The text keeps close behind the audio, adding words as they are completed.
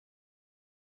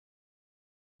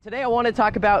Today I want to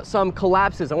talk about some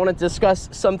collapses. I want to discuss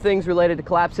some things related to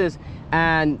collapses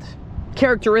and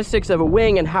characteristics of a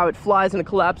wing and how it flies in a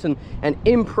collapse, and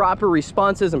improper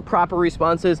responses and proper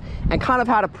responses, and kind of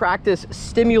how to practice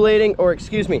simulating,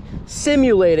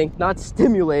 not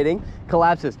stimulating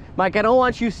collapses. Mike, I don't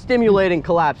want you stimulating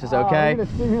collapses, okay? I'm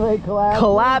gonna stimulate collapse.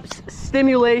 Collapse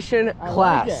stimulation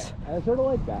class. Like it. I sort of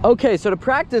like that. Okay, so to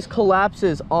practice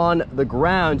collapses on the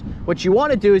ground, what you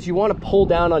want to do is you want to pull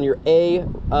down on your A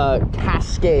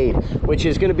cascade, which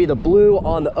is going to be the blue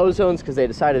on the ozones because they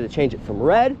decided to change it from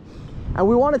red. And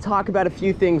we want to talk about a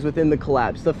few things within the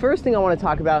collapse. The first thing I want to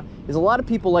talk about is a lot of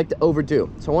people like to overdo.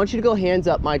 So I want you to go hands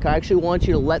up, Mike. I actually want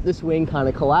you to let this wing kind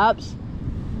of collapse.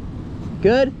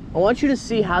 Good. I want you to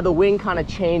see how the wing kind of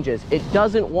changes. It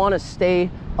doesn't want to stay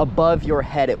above your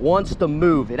head. It wants to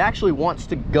move. It actually wants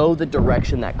to go the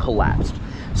direction that collapsed.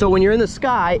 So when you're in the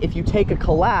sky, if you take a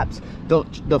collapse,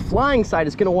 the flying side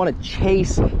is going to want to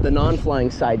chase the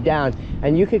non-flying side down.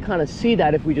 And you can kind of see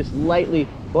that if we just lightly,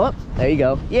 whoop, there you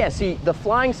go. Yeah, see, the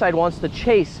flying side wants to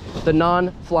chase the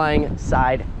non-flying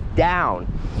side down.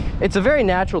 It's a very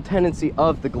natural tendency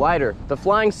of the glider. The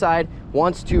flying side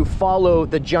wants to follow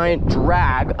the giant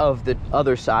drag of the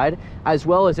other side, as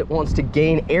well as it wants to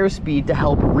gain airspeed to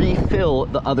help refill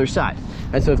the other side.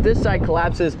 And so if this side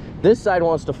collapses, this side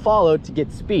wants to follow to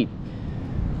get speed.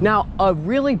 Now, a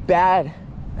really bad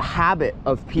habit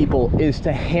of people is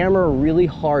to hammer a really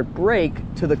hard brake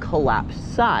to the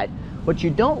collapsed side. What you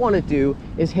don't want to do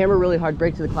is hammer a really hard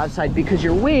brake to the collapsed side, because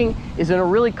your wing is in a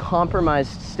really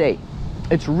compromised state.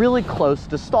 It's really close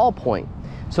to stall point.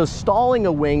 So stalling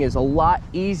a wing is a lot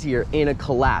easier in a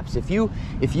collapse. If you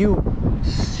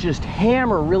just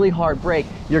hammer a really hard brake,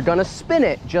 you're gonna spin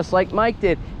it just like Mike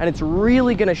did, and it's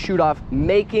really gonna shoot off,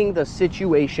 making the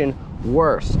situation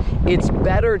worse. It's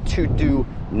better to do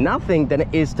nothing than it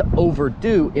is to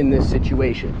overdo in this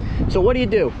situation. So what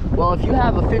do? Well, if you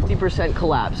have a 50%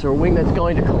 collapse or a wing that's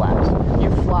going to collapse, you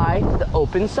fly the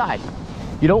open side.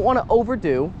 You don't want to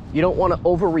overdo, you don't want to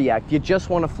overreact, you just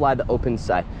want to fly the open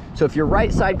side. So if your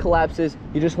right side collapses,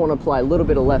 you just want to apply a little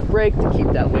bit of left brake to keep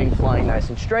that wing flying nice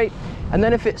and straight. And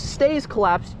then if it stays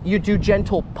collapsed, you do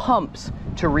gentle pumps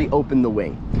to reopen the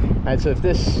wing. All right, so if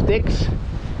this sticks,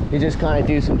 you just kind of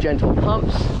do some gentle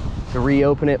pumps to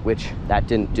reopen it, which that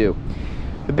didn't do.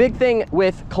 The big thing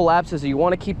with collapses is you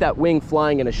want to keep that wing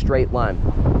flying in a straight line.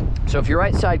 So if your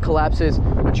right side collapses,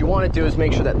 what you want to do is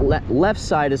make sure that left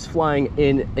side is flying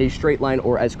in a straight line,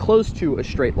 or as close to a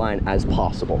straight line as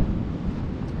possible.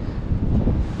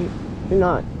 You're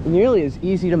not nearly as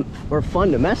easy to or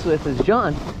fun to mess with as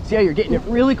John. See how you're getting it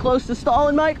really close to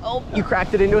stalling, Mike? Oh, you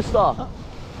cracked it into a stall.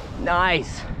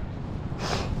 Nice.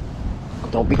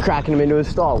 Don't be cracking them into a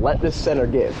stall. Let this center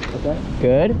give. Okay.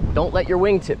 Good. Don't let your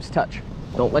wingtips touch.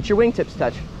 Don't let your wingtips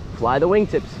touch. Fly the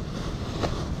wingtips.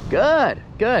 Good,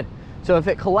 good. So if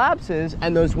it collapses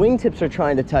and those wingtips are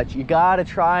trying to touch, you gotta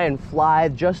try and fly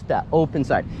just that open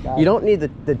side. You don't need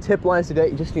the tip lines to do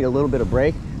it, you just need a little bit of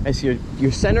brake. As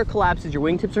your center collapses, your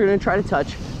wingtips are gonna try to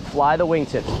touch, fly the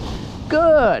wingtips.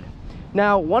 Good.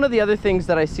 Now, one of the other things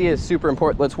that I see is super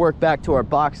important, let's work back to our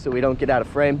box so we don't get out of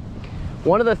frame.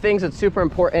 One of the things that's super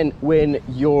important when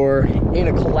you're in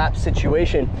a collapse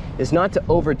situation is not to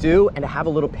overdo and to have a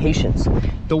little patience.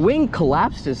 The wing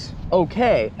collapses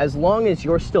okay as long as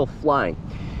you're still flying.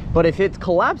 But if it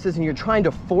collapses and you're trying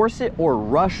to force it or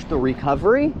rush the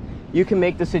recovery, you can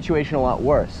make the situation a lot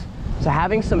worse. So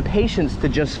having some patience to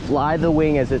just fly the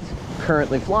wing as it's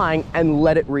currently flying and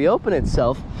let it reopen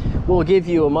itself will give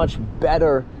you a much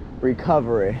better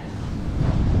recovery.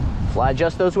 Fly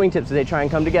just those wingtips as they try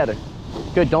and come together.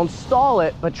 Good, don't stall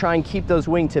it, but try and keep those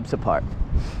wingtips apart.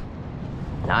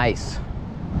 Nice.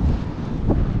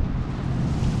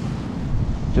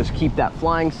 Just keep that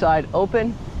flying side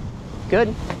open.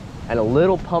 Good. And a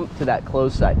little pump to that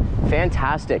closed side.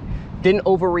 Fantastic. Didn't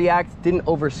overreact, didn't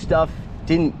overstuff,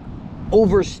 didn't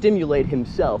overstimulate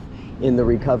himself in the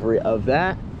recovery of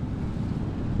that.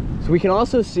 So we can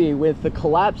also see with the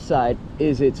collapse side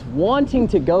is it's wanting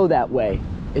to go that way.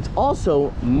 It's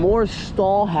also more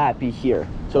stall happy here.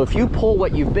 So if you pull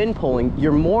what you've been pulling,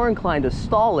 you're more inclined to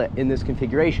stall it in this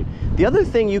configuration. The other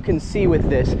thing you can see with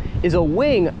this is a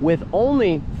wing with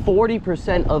only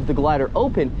 40% of the glider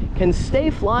open can stay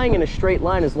flying in a straight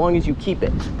line as long as you keep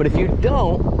it. But if you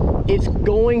don't, it's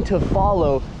going to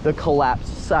follow the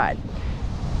collapsed side.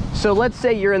 So let's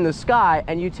say you're in the sky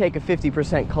and you take a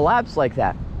 50% collapse like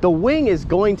that. The wing is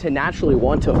going to naturally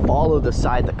want to follow the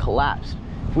side that collapsed.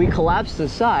 If we collapse the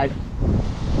side,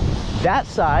 that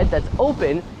side that's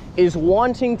open is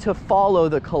wanting to follow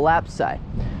the collapsed side.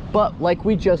 But like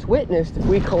we just witnessed, if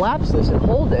we collapse this and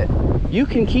hold it, you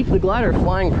can keep the glider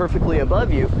flying perfectly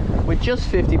above you with just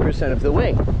 50% of the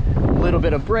wing. A little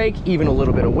bit of brake, even a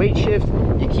little bit of weight shift,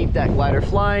 you keep that glider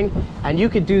flying, and you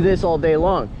could do this all day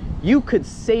long. You could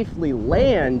safely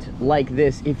land like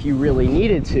this if you really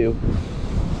needed to,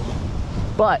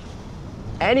 but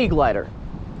any glider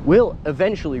will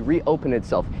eventually reopen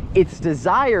itself. Its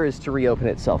desire is to reopen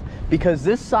itself because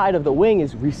this side of the wing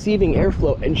is receiving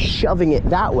airflow and shoving it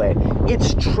that way.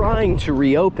 It's trying to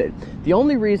reopen. The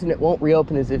only reason it won't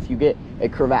reopen is if you get a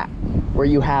cravat, where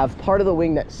you have part of the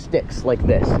wing that sticks like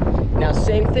this. Now,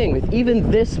 same thing with even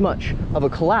this much of a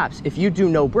collapse. If you do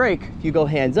no brake, if you go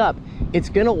hands up, it's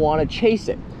gonna wanna chase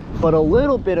it. But a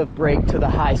little bit of brake to the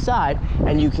high side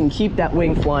and you can keep that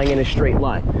wing flying in a straight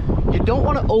line. You don't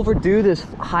want to overdo this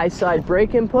high side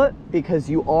brake input because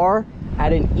you are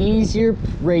at an easier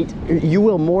rate. You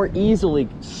will more easily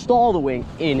stall the wing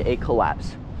in a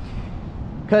collapse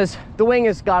because the wing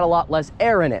has got a lot less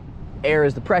air in it. Air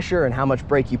is the pressure, and how much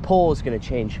brake you pull is going to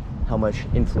change how much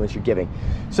influence you're giving.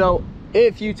 So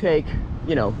if you take,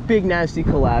 you know, big nasty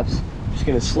collapse, just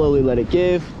going to slowly let it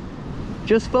give.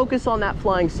 Just focus on that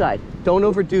flying side. Don't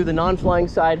overdo the non-flying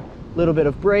side. Little bit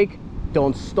of brake.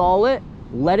 Don't stall it.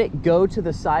 Let it go to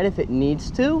the side if it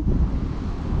needs to.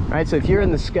 All right, so if you're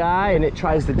in the sky and it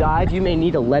tries to dive, you may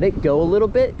need to let it go a little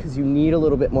bit because you need a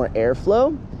little bit more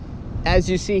airflow. As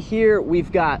you see here,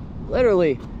 we've got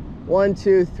literally 1,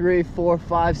 2, 3, 4,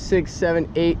 5, 6,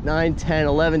 7, 8, 9, 10,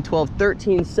 11, 12,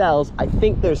 13 cells. I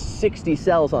think there's 60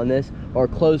 cells on this, or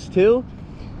close to.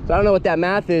 So I don't know what that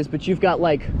math is, but you've got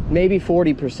like maybe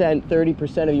 40%,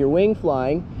 30% of your wing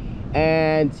flying,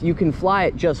 and you can fly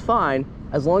it just fine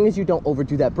as long as you don't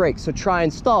overdo that brake. So try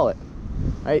and stall it,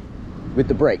 right? With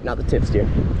the brake, not the tip steer.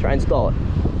 Try and stall it.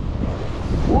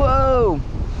 Whoa!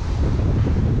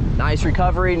 Nice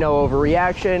recovery, no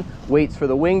overreaction. Waits for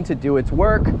the wing to do its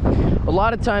work. A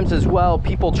lot of times as well,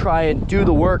 people try and do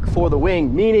the work for the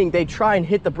wing, meaning they try and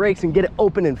hit the brakes and get it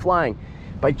open and flying.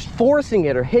 By forcing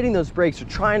it or hitting those brakes or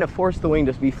trying to force the wing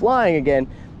to be flying again,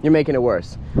 you're making it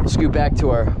worse. Scoot back to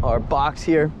our box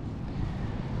here.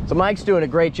 So Mike's doing a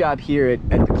great job here at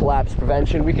the collapse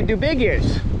prevention. We can do big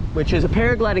ears, which is a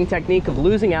paragliding technique of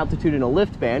losing altitude in a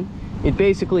lift band. It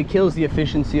basically kills the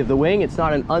efficiency of the wing. It's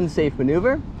not an unsafe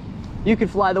maneuver. You can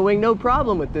fly the wing no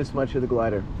problem with this much of the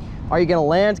glider. Are you gonna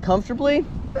land comfortably?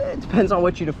 It depends on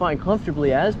what you define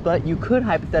comfortably as, but you could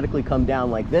hypothetically come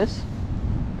down like this.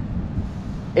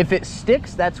 If it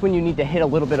sticks, that's when you need to hit a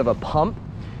little bit of a pump.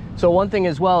 So one thing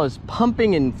as well is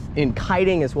pumping in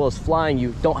kiting as well as flying,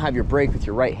 you don't have your brake with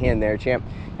your right hand there, champ.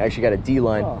 You actually got a D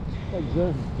line. Oh, thanks,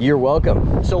 sir. You're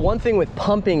welcome. So one thing with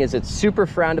pumping is it's super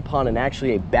frowned upon and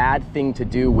actually a bad thing to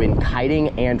do when kiting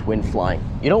and when flying.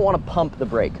 You don't want to pump the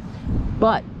brake.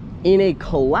 But in a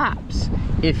collapse,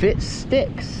 if it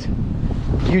sticks,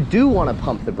 you do want to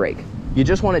pump the brake. You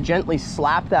just want to gently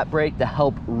slap that brake to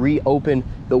help reopen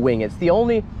the wing.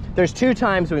 There's two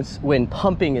times when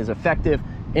pumping is effective.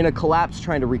 In a collapse,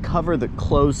 trying to recover the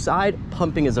closed side,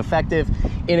 pumping is effective.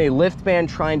 In a lift band,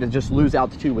 trying to just lose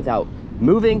altitude without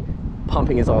moving,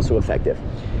 pumping is also effective.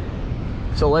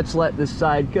 So let's let this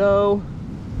side go.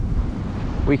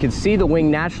 We can see the wing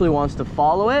naturally wants to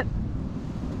follow it.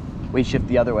 Weight shift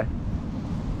the other way.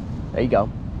 There you go.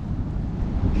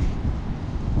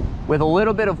 With a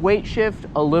little bit of weight shift,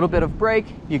 a little bit of brake,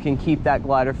 you can keep that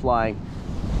glider flying.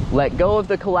 Let go of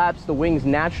the collapse, the wing's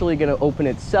naturally gonna open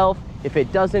itself. If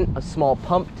it doesn't, a small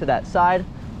pump to that side,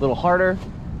 a little harder,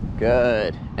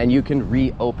 good. And you can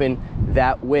reopen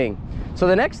that wing. So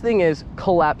the next thing is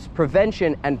collapse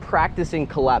prevention and practicing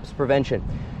collapse prevention.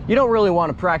 You don't really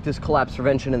want to practice collapse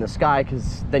prevention in the sky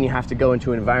because then you have to go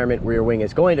into an environment where your wing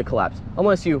is going to collapse,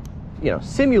 unless you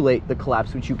simulate the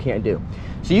collapse, which you can't do.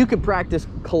 So you could practice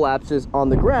collapses on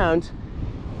the ground.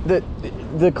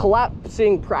 The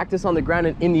collapsing practice on the ground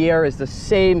and in the air is the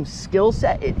same skill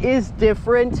set. It is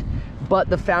different, but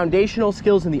the foundational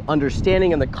skills and the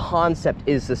understanding and the concept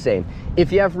is the same.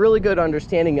 If you have really good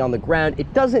understanding on the ground,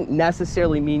 it doesn't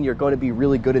necessarily mean you're going to be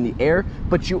really good in the air,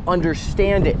 but you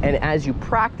understand it. And as you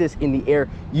practice in the air,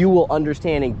 you will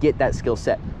understand and get that skill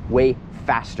set way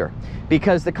faster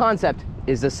because the concept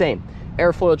is the same.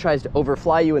 Airfoil tries to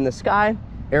overfly you in the sky.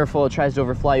 Airfoil tries to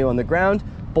overfly you on the ground.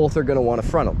 Both are going to want to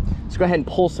frontal. Let's go ahead and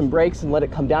pull some brakes and let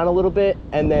it come down a little bit,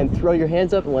 and then throw your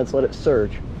hands up and let's let it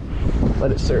surge.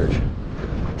 Let it surge.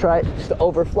 Try just to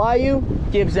overfly you,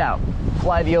 gives out.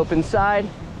 Fly the open side,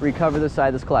 recover the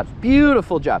side that's collapsed.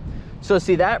 Beautiful job. So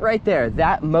see that right there,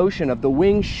 that motion of the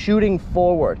wing shooting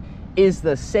forward is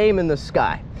the same in the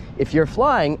sky. If you're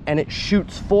flying and it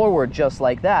shoots forward just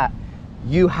like that,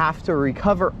 you have to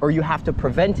recover, or you have to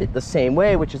prevent it the same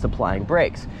way, which is applying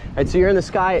brakes. Right, so you're in the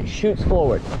sky, it shoots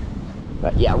forward.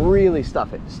 But yeah, really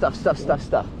stuff it.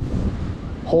 Stuff.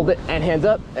 Hold it and hands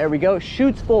up. There we go.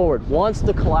 Shoots forward, wants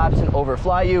to collapse and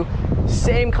overfly you.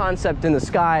 Same concept in the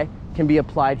sky can be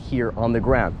applied here on the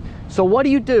ground. So what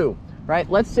do? Right?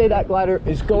 Let's say that glider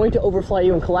is going to overfly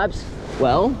you and collapse.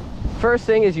 Well, first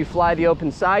thing is you fly the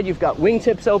open side. You've got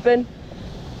wingtips open.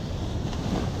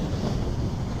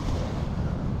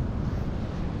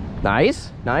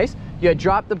 Nice. You had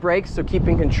dropped the brakes, so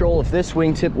keeping control if this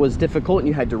wingtip was difficult and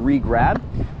you had to re-grab.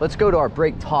 Let's go to our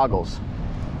brake toggles.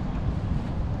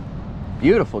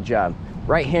 Beautiful job.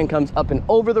 Right hand comes up and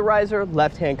over the riser,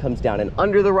 left hand comes down and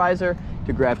under the riser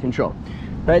to grab control.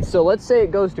 Right, so let's say it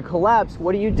goes to collapse.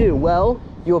 What do? Well,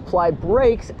 you apply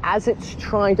brakes as it's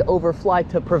trying to overfly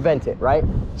to prevent it, right?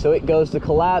 So it goes to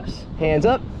collapse, hands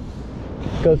up.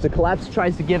 Goes to collapse,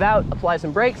 tries to give out, apply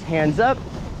some brakes, hands up.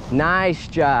 Nice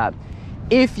job.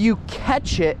 If you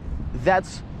catch it,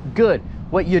 that's good.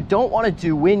 What you don't want to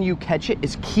do when you catch it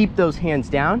is keep those hands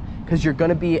down, because you're going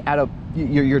to be at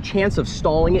your chance of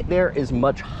stalling it there is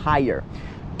much higher.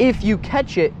 If you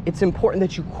catch it, it's important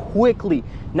that you quickly,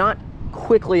 not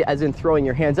quickly as in throwing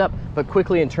your hands up, but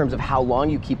quickly in terms of how long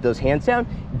you keep those hands down,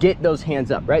 get those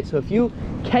hands up, right? So if you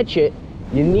catch it,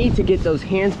 you need to get those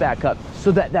hands back up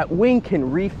so that that wing can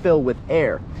refill with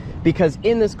air, because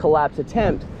in this collapse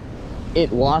attempt,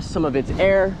 it lost some of its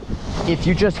air. If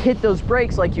you just hit those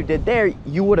brakes like you did there,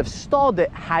 you would have stalled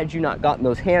it had you not gotten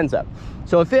those hands up.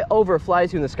 So if it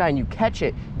overflies you in the sky and you catch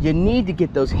it, you need to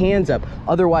get those hands up.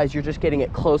 Otherwise, you're just getting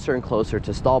it closer and closer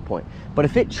to stall point. But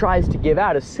if it tries to give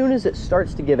out, as soon as it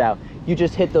starts to give out, you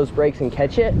just hit those brakes and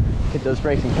catch it. Hit those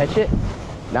brakes and catch it.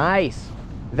 Nice.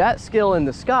 That skill in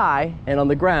the sky and on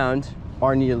the ground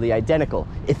are nearly identical.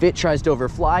 If it tries to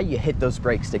overfly, you hit those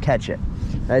brakes to catch it.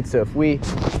 Right, so if we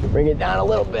bring it down a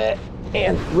little bit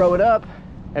and throw it up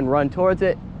and run towards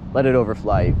it, let it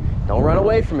overfly you. Don't run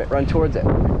away from it, run towards it.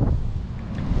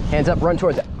 Hands up, run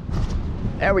towards it.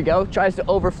 There we go. Tries to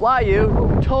overfly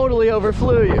you, totally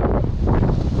overflew you.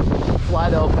 Fly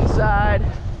the open side.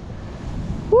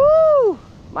 Woo!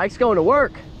 Mike's going to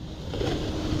work.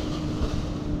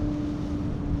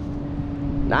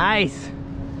 Nice.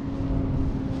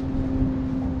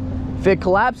 If it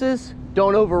collapses,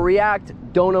 don't overreact,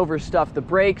 don't overstuff the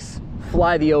brakes,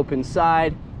 fly the open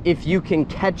side. If you can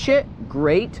catch it,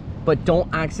 great, but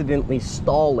don't accidentally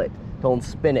stall it. Don't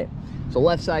spin it. So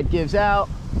left side gives out,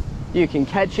 you can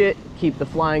catch it, keep the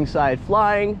flying side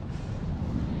flying.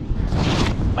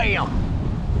 Bam!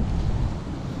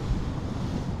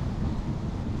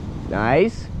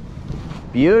 Nice.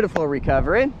 Beautiful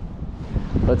recovery.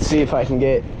 Let's see if I can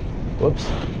get, whoops,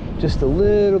 just a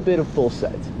little bit of full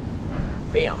set.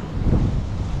 Bam.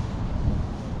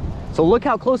 So look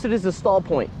how close it is to stall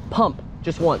point. Pump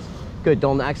just once. Good,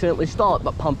 don't accidentally stall it,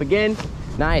 but pump again.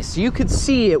 Nice. So you could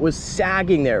see it was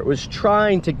sagging there. It was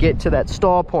trying to get to that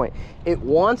stall point. It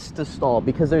wants to stall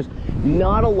because there's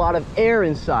not a lot of air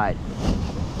inside.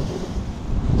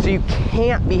 So you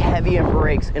can't be heavy in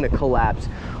brakes in a collapse,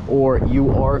 or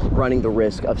you are running the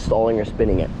risk of stalling or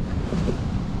spinning it.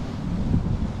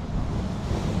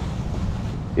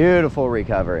 Beautiful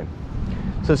recovery.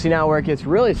 So see, now where it gets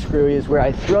really screwy is where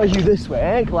I throw you this way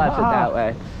and collapse it that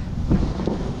way.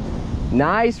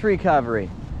 Nice recovery.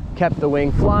 Kept the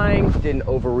wing flying, didn't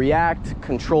overreact,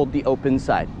 controlled the open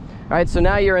side. All right, so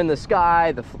now you're in the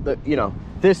sky,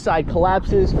 this side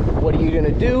collapses. What are you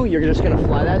gonna do? You're just gonna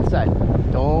fly that side.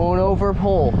 Don't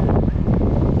overpull.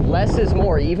 Less is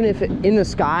more, even if in the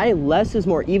sky, less is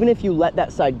more, even if you let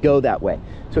that side go that way.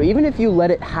 So even if you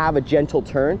let it have a gentle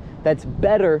turn, that's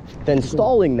better than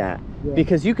stalling that,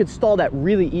 because you could stall that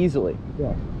really easily.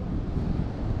 Yeah.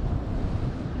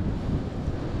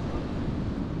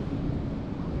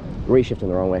 Reshifting the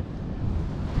wrong way.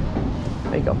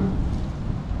 There you go.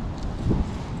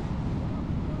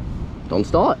 Don't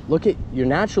stall it. Look at, you're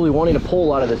naturally wanting to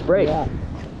pull out of this brake. Yeah.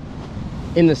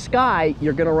 In the sky,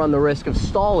 you're gonna run the risk of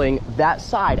stalling that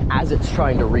side as it's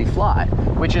trying to refly,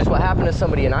 which is what happened to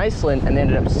somebody in Iceland, and they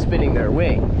ended up spinning their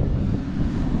wing.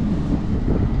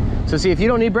 So see, if you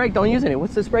don't need brake, don't use any.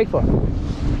 What's this brake for?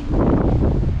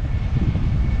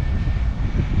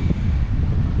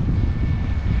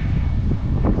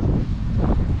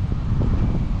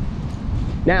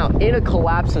 Now, in a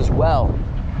collapse as well,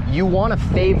 you want to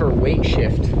favor weight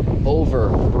shift over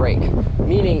brake.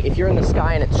 Meaning, if you're in the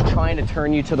sky and it's trying to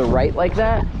turn you to the right like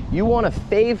that, you want to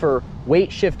favor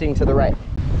weight shifting to the right.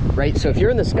 Right? So if you're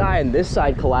in the sky and this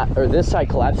side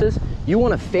collapses, you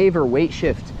want to favor weight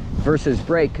shift versus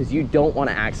brake, because you don't want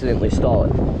to accidentally stall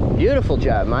it. Beautiful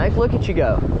job, Mike. Look at you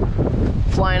go.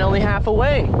 flying only half a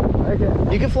wing.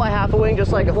 Okay. You can fly half a wing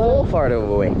just like a full part of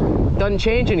a wing. Doesn't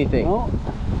change anything. No.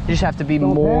 You just have to be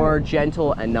Don't more panic.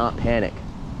 gentle and not panic.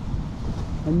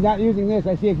 I'm not using this.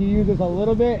 I see if you use this a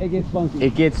little bit, it gets funky.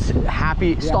 It gets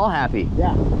happy, stall happy.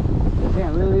 Yeah.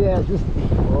 Damn, really is. Just,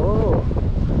 oh.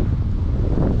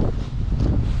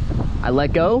 I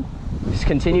let go, just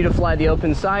continue to fly the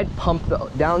open side, pump the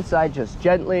downside just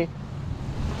gently.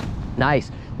 Nice.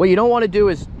 What you don't want to do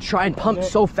is try and pump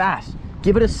so fast.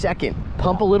 Give it a second.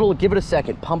 Pump a little, give it a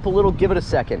second. Pump a little, give it a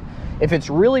second. If it's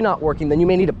really not working, then you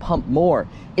may need to pump more.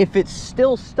 If it's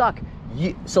still stuck,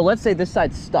 so let's say this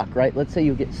side's stuck, right? Let's say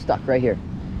you get stuck right here.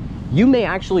 You may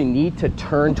actually need to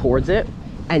turn towards it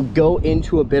and go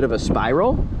into a bit of a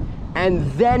spiral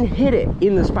and then hit it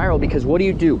in the spiral, because what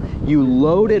do? You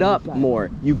load it up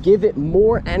more. You give it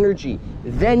more energy,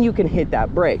 then you can hit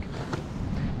that brake.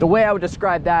 The way I would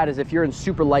describe that is if you're in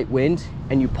super light wind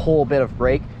and you pull a bit of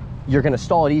brake, you're gonna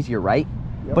stall it easier, right?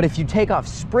 Yep. But if you take off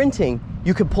sprinting,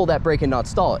 you can pull that brake and not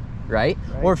stall it, right?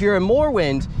 Or if you're in more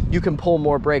wind, you can pull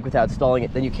more brake without stalling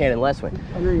it than you can in less wind.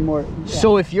 More, yeah.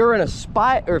 So if you're in a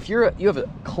spot, or if you have a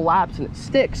collapse and it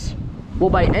sticks, well,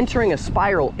 by entering a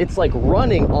spiral, it's like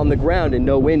running on the ground in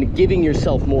no wind, giving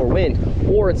yourself more wind,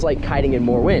 or it's like kiting in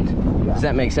more wind. Yeah. Does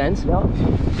that make sense? Yep.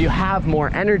 So you have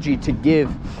more energy to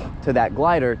give to that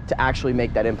glider to actually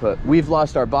make that input. We've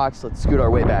lost our box. Let's scoot our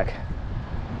way back.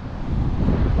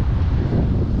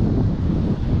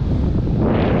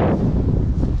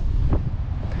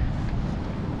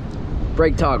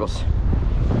 Brake toggles.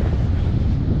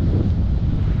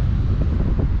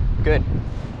 Good.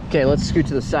 Okay, let's scoot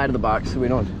to the side of the box so we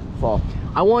don't fall.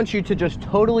 I want you to just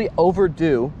totally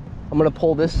overdo. I'm gonna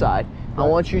pull this side. I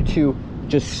want you to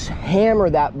just hammer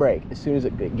that brake as soon as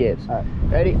it gives. All right.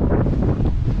 Ready?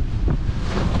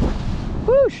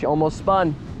 Whoosh, almost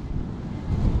spun.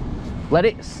 Let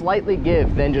it slightly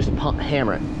give, then just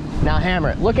hammer it. Now hammer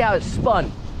it. Look how it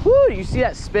spun. Woo, you see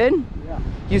that spin? Yeah.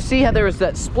 You see how there was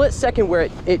that split second where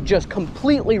it just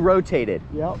completely rotated.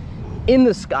 Yep. In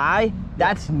the sky,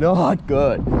 that's not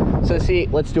good. So see,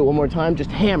 let's do it one more time.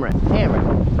 Just hammer it, hammer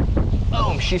it.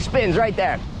 Boom, she spins right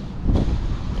there.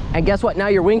 And guess what? Now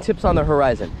your wingtip's on the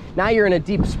horizon. Now you're in a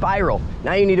deep spiral.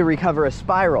 Now you need to recover a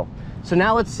spiral. So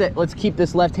now let's keep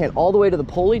this left hand all the way to the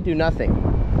pulley, do nothing.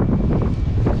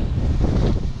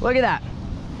 Look at that.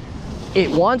 It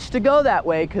wants to go that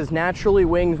way because naturally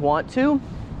wings want to,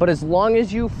 but as long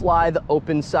as you fly the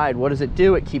open side, what does it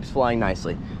do? It keeps flying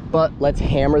nicely. But let's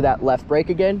hammer that left brake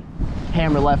again.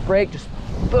 Hammer left brake, just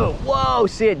boom, whoa,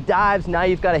 see it dives. Now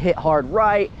you've got to hit hard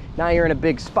right. Now you're in a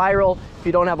big spiral. If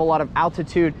you don't have a lot of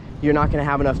altitude, you're not gonna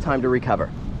have enough time to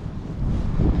recover.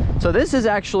 So this is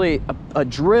actually a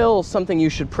drill, something you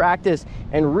should practice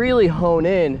and really hone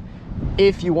in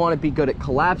if you want to be good at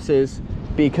collapses,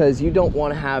 because you don't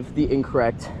want to have the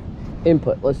incorrect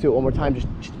input. Let's do it one more time. Just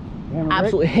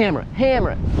absolutely hammer it,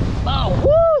 hammer it. Oh,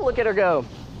 woo, look at her go.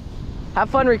 Have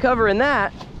fun recovering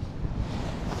that.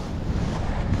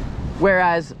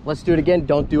 Whereas, let's do it again,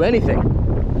 don't do anything.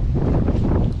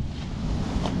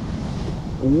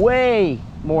 Way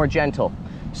more gentle.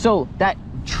 So that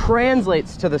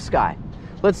translates to the sky.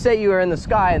 Let's say you are in the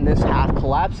sky and this half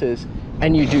collapses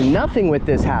and you do nothing with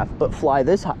this half but fly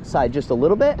this side just a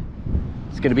little bit,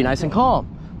 it's gonna be nice and calm.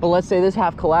 But let's say this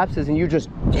half collapses and you just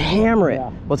hammer it. Yeah.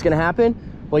 What's gonna happen?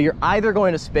 Well, you're either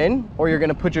going to spin or you're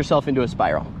gonna put yourself into a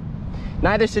spiral.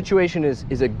 Neither situation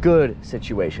is a good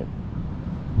situation.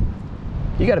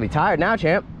 You gotta be tired now,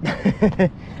 champ.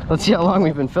 Let's see how long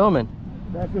we've been filming.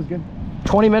 That feels good.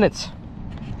 20 minutes.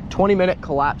 20-minute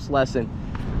collapse lesson.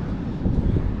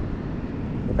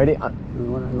 Ready?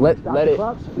 Let it.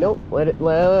 Nope. Let it.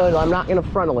 I'm not gonna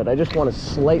frontal it. I just want to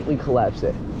slightly collapse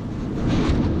it.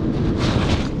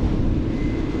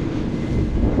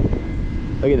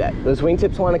 Look at that. Those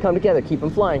wingtips want to come together. Keep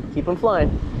them flying. Keep them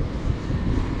flying.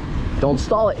 Don't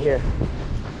stall it here.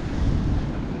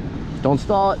 Don't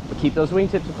stall it, but keep those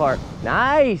wingtips apart.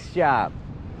 Nice job.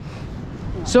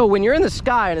 So when you're in the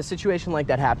sky and a situation like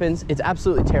that happens, it's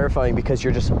absolutely terrifying because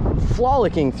you're just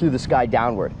frolicking through the sky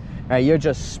downward. Right? You're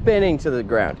just spinning to the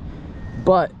ground.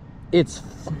 But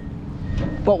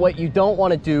what you don't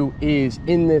want to do is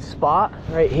in this spot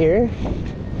right here,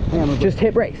 just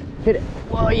hit brakes. Hit it.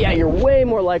 Well, yeah, you're way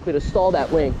more likely to stall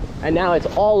that wing. And now it's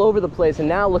all over the place. And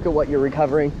now look at what you're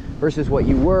recovering versus what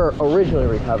you were originally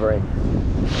recovering.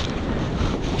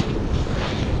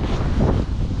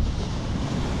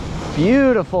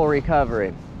 Beautiful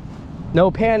recovery.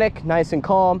 No panic, nice and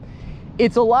calm.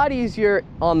 It's a lot easier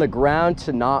on the ground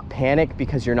to not panic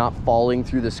because you're not falling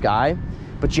through the sky,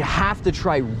 but you have to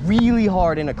try really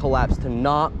hard in a collapse to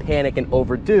not panic and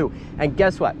overdo. And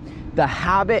guess what? the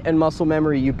habit and muscle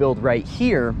memory you build right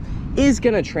here is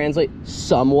gonna translate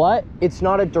somewhat. It's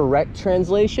not a direct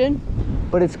translation,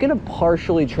 but it's gonna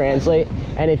partially translate.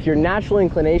 And if your natural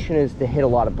inclination is to hit a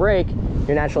lot of brake,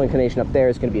 your natural inclination up there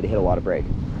is gonna be to hit a lot of brake.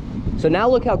 So now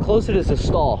look how close it is to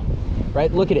stall,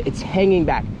 right? Look at it, it's hanging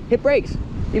back. Hit brakes,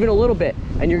 even a little bit,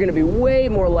 and you're gonna be way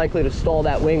more likely to stall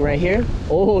that wing right here.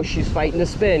 Oh, she's fighting to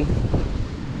spin.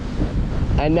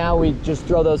 And now we just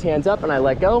throw those hands up and I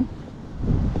let go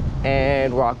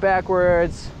and rock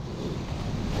backwards.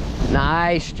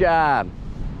 Nice job.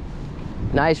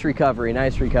 Nice recovery,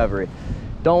 nice recovery.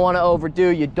 Don't want to overdo,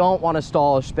 you don't want to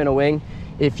stall or spin a wing.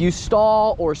 If you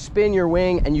stall or spin your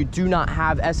wing and you do not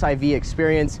have SIV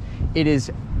experience, it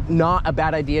is not a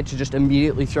bad idea to just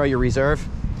immediately throw your reserve.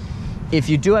 If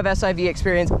you do have SIV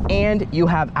experience and you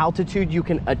have altitude, you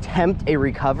can attempt a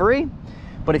recovery.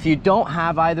 But if you don't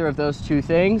have either of those two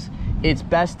things, it's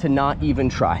best to not even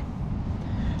try.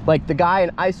 Like the guy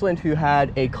in Iceland who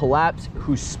had a collapse,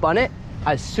 who spun it,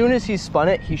 as soon as he spun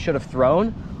it, he should have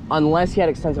thrown, unless he had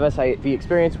extensive SIV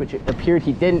experience, which it appeared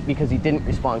he didn't because he didn't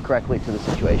respond correctly to the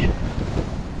situation.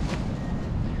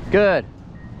 Good.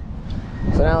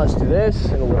 So now let's do this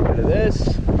and a little bit of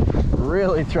this.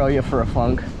 Really throw you for a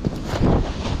funk.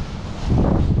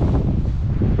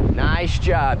 Nice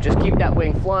job. Just keep that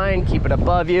wing flying, keep it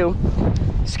above you.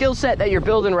 Skill set that you're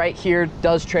building right here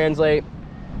does translate.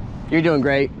 You're doing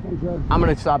great. I'm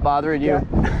gonna stop bothering you.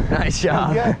 Yeah. Nice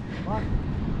job.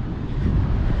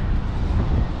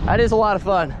 That is a lot of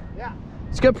fun. Yeah.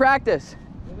 It's good practice.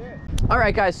 All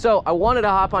right, guys, so I wanted to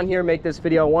hop on here and make this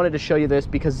video. I wanted to show you this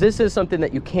because this is something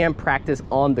that you can practice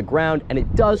on the ground, and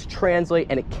it does translate,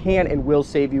 and it can and will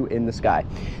save you in the sky.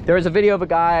 There is a video of a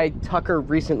guy, Tucker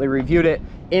recently reviewed it,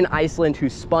 in Iceland, who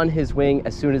spun his wing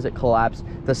as soon as it collapsed.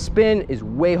 The spin is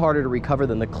way harder to recover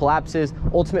than the collapse is.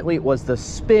 Ultimately, it was the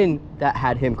spin that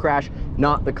had him crash,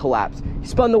 not the collapse. He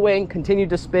spun the wing, continued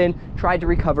to spin, tried to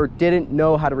recover, didn't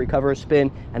know how to recover a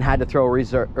spin, and had to throw a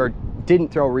reserve, or didn't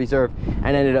throw a reserve,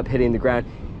 and ended up hitting the ground.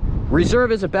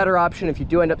 Reserve is a better option if you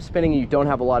do end up spinning and you don't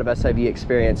have a lot of SIV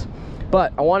experience.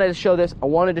 But I wanted to show this. I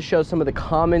wanted to show some of the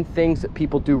common things that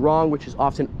people do wrong, which is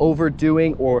often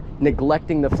overdoing or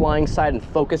neglecting the flying side and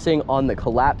focusing on the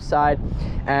collapse side.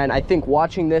 And I think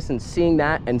watching this and seeing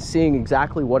that and seeing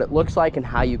exactly what it looks like and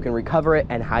how you can recover it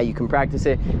and how you can practice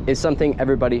it is something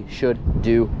everybody should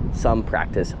do some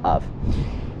practice of.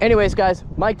 Anyways, guys,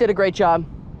 Mike did a great job.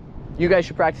 You guys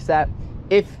should practice that.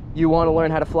 If you want to learn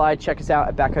how to fly, check us out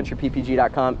at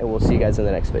backcountryppg.com, and we'll see you guys in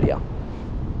the next video.